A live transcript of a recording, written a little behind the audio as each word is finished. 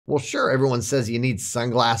Well, sure, everyone says you need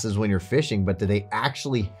sunglasses when you're fishing, but do they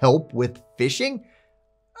actually help with fishing?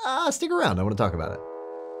 Stick around, I want to talk about it.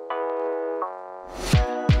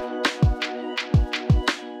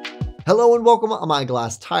 Hello and welcome, I'm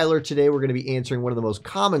Eyeglass Tyler. Today we're going to be answering one of the most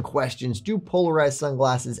common questions. Do polarized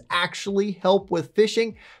sunglasses actually help with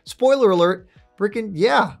fishing? Spoiler alert, freaking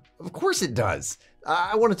yeah, of course it does.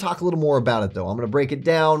 I want to talk a little more about it though. I'm going to break it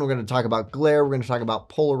down. We're going to talk about glare. We're going to talk about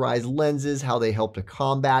polarized lenses, how they help to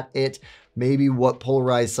combat it, maybe what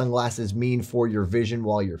polarized sunglasses mean for your vision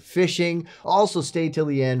while you're fishing. Also stay till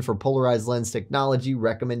the end for polarized lens technology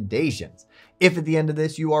recommendations. If at the end of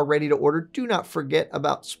this you are ready to order, do not forget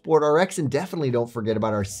about SportRx and definitely don't forget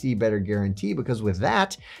about our See Better guarantee, because with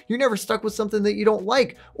that, you're never stuck with something that you don't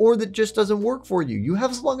like or that just doesn't work for you. You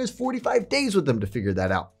have as long as 45 days with them to figure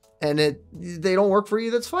that out. And they don't work for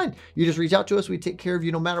you, that's fine. You just reach out to us. We take care of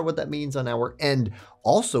you no matter what that means on our end.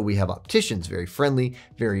 Also, we have opticians, very friendly,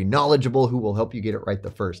 very knowledgeable, who will help you get it right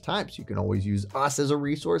the first time. So you can always use us as a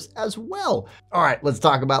resource as well. All right, let's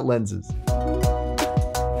talk about lenses.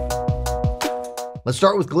 Let's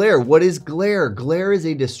start with glare. What is glare? Glare is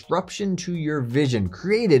a disruption to your vision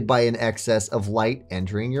created by an excess of light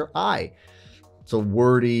entering your eye. It's a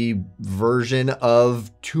wordy version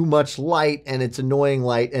of too much light, and it's annoying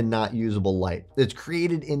light and not usable light. It's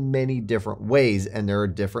created in many different ways, and there are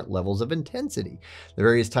different levels of intensity. The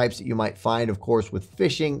various types that you might find, of course, with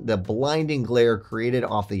fishing, the blinding glare created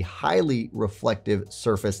off the highly reflective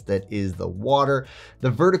surface that is the water. The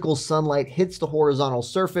vertical sunlight hits the horizontal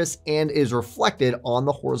surface and is reflected on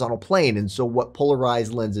the horizontal plane. And so what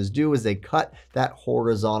polarized lenses do is they cut that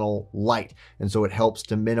horizontal light. And so it helps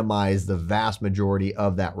to minimize the vast majority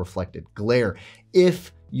of that reflected glare.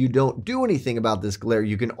 If you don't do anything about this glare,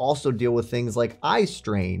 you can also deal with things like eye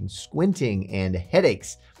strain, squinting, and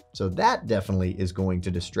headaches. So that definitely is going to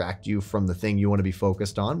distract you from the thing you want to be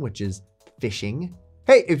focused on, which is fishing.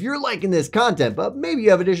 Hey, if you're liking this content, but maybe you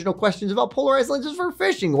have additional questions about polarized lenses for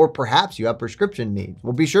fishing, or perhaps you have prescription needs,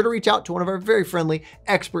 well, be sure to reach out to one of our very friendly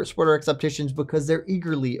expert SportRx opticians, because they're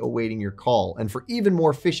eagerly awaiting your call. And for even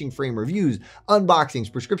more fishing frame reviews,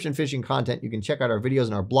 unboxings, prescription fishing content, you can check out our videos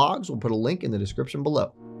and our blogs. We'll put a link in the description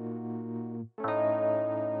below.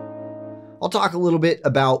 I'll talk a little bit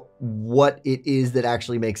about what it is that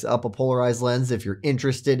actually makes up a polarized lens if you're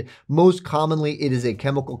interested. Most commonly, it is a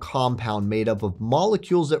chemical compound made up of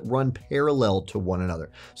molecules that run parallel to one another.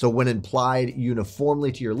 So when applied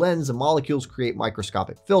uniformly to your lens, the molecules create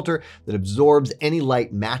microscopic filter that absorbs any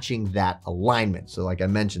light matching that alignment. So like I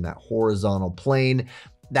mentioned, that horizontal plane,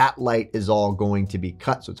 that light is all going to be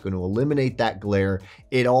cut. So it's going to eliminate that glare.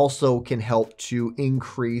 It also can help to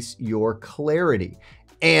increase your clarity.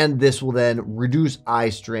 And this will then reduce eye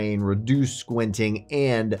strain, reduce squinting,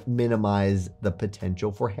 and minimize the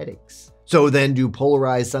potential for headaches. So then, do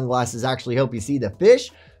polarized sunglasses actually help you see the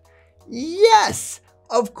fish? Yes,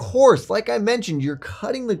 of course. Like I mentioned, you're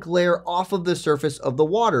cutting the glare off of the surface of the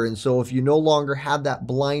water. And so if you no longer have that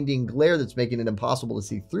blinding glare that's making it impossible to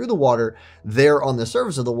see through the water there on the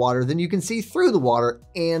surface of the water, then you can see through the water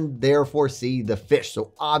and therefore see the fish.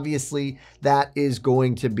 So obviously that is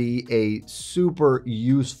going to be a super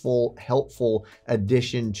useful, helpful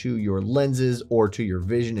addition to your lenses or to your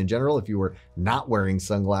vision in general. If you were not wearing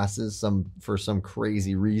sunglasses for some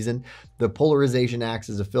crazy reason, the polarization acts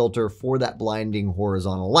as a filter for that blinding horizontal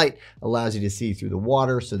light, allows you to see through the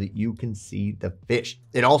water so that you can see the fish.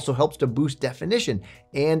 It also helps to boost definition,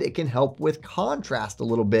 and it can help with contrast a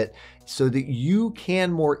little bit so that you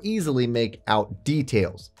can more easily make out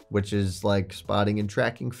details, which is like spotting and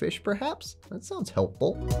tracking fish, perhaps. That sounds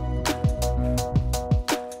helpful.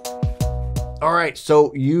 All right,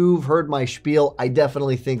 so you've heard my spiel. I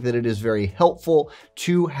definitely think that it is very helpful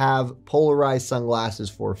to have polarized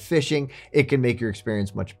sunglasses for fishing. It can make your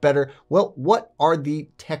experience much better. Well, what are the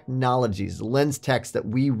technologies, the lens techs that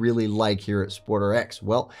we really like here at SportRx?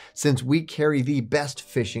 Well, since we carry the best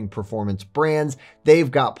fishing performance brands,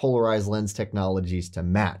 they've got polarized lens technologies to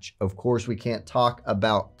match. Of course, we can't talk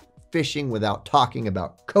about fishing without talking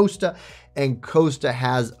about Costa, and Costa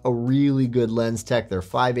has a really good lens tech. Their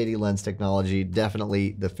 580 lens technology,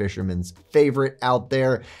 definitely the fisherman's favorite out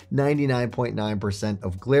there. 99.9%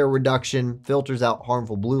 of glare reduction, filters out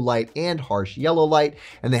harmful blue light and harsh yellow light,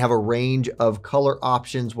 and they have a range of color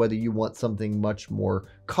options, whether you want something much more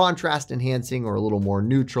contrast enhancing or a little more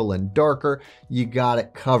neutral and darker, you got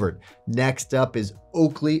it covered. Next up is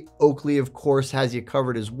Oakley. Oakley, of course, has you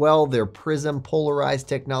covered as well. Their Prism polarized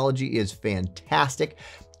technology is fantastic.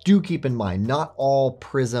 Do keep in mind, not all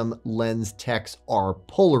prism lens techs are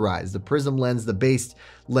polarized. The prism lens, the base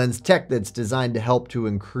lens tech that's designed to help to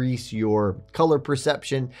increase your color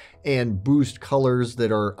perception and boost colors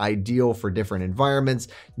that are ideal for different environments.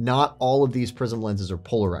 Not all of these prism lenses are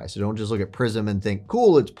polarized. So don't just look at prism and think,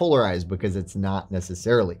 cool, it's polarized, because it's not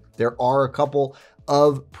necessarily. There are a couple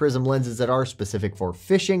of prism lenses that are specific for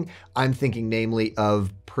fishing. I'm thinking namely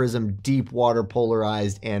of prism deep water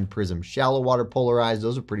polarized and prism shallow water polarized.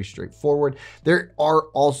 Those are pretty straightforward. There are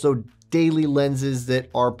also daily lenses that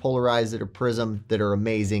are polarized that are prism that are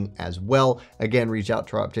amazing as well. Again, reach out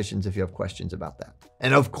to our opticians if you have questions about that.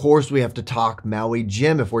 And of course, we have to talk Maui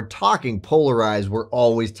Jim. If we're talking polarized, we're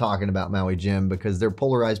always talking about Maui Jim, because their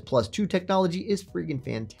polarized +2 technology is freaking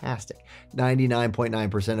fantastic.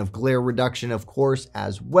 99.9% of glare reduction, of course,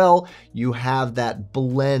 as well. You have that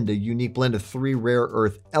blend, a unique blend of 3 rare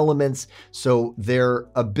earth elements. So their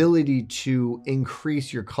ability to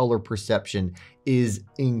increase your color perception is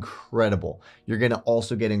incredible. You're going to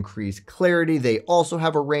also get increased clarity. They also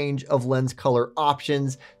have a range of lens color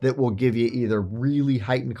options that will give you either really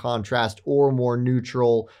heightened contrast or more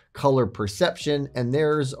neutral color perception. And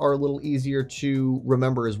theirs are a little easier to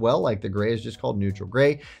remember as well. Like the gray is just called neutral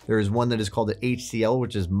gray. There is one that is called the HCL,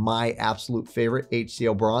 which is my absolute favorite.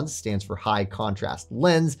 HCL bronze stands for high contrast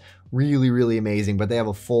lens. Really, really amazing, but they have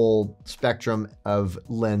a full spectrum of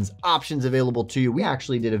lens options available to you. We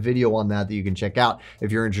actually did a video on that you can check out if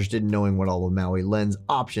you're interested in knowing what all the Maui lens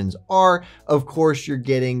options are. Of course, you're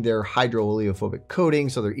getting their hydrooleophobic coating,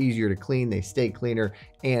 so they're easier to clean, they stay cleaner,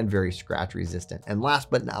 and very scratch resistant. And last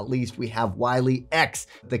but not least, we have Wiley X.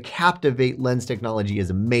 The Captivate lens technology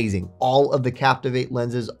is amazing. All of the Captivate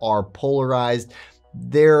lenses are polarized.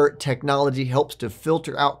 Their technology helps to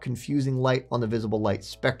filter out confusing light on the visible light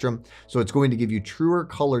spectrum. So it's going to give you truer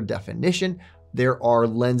color definition. There are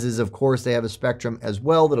lenses, of course, they have a spectrum as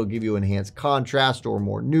well that'll give you enhanced contrast or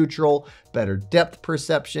more neutral, better depth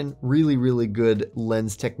perception. Really, really good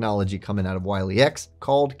lens technology coming out of Wiley X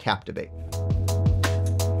called Captivate.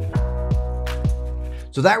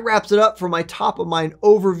 So that wraps it up for my top of mind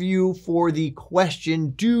overview for the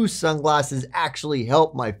question, do sunglasses actually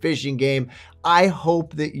help my fishing game? I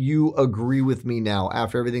hope that you agree with me now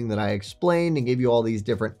after everything that I explained and gave you all these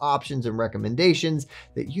different options and recommendations,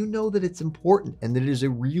 that you know that it's important and that it is a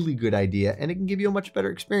really good idea and it can give you a much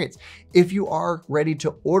better experience. If you are ready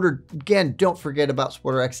to order, again, don't forget about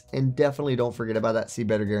SportRx and definitely don't forget about that See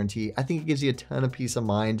Better guarantee. I think it gives you a ton of peace of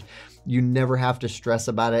mind. You never have to stress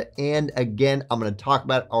about it. And again, I'm going to talk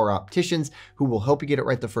about our opticians who will help you get it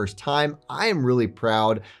right the first time. I am really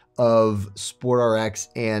proud of SportRx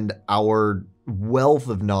and our wealth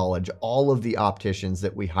of knowledge, all of the opticians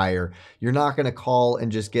that we hire. You're not going to call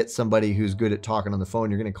and just get somebody who's good at talking on the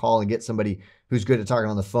phone. You're going to call and get somebody who's good at talking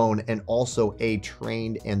on the phone and also a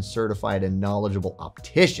trained and certified and knowledgeable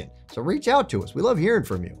optician. So reach out to us. We love hearing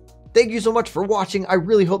from you. Thank you so much for watching. I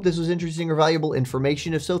really hope this was interesting or valuable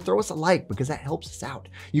information. If so, throw us a like because that helps us out.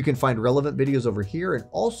 You can find relevant videos over here, and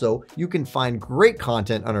also you can find great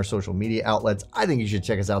content on our social media outlets. I think you should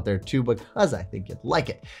check us out there too because I think you'd like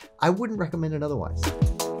it. I wouldn't recommend it otherwise.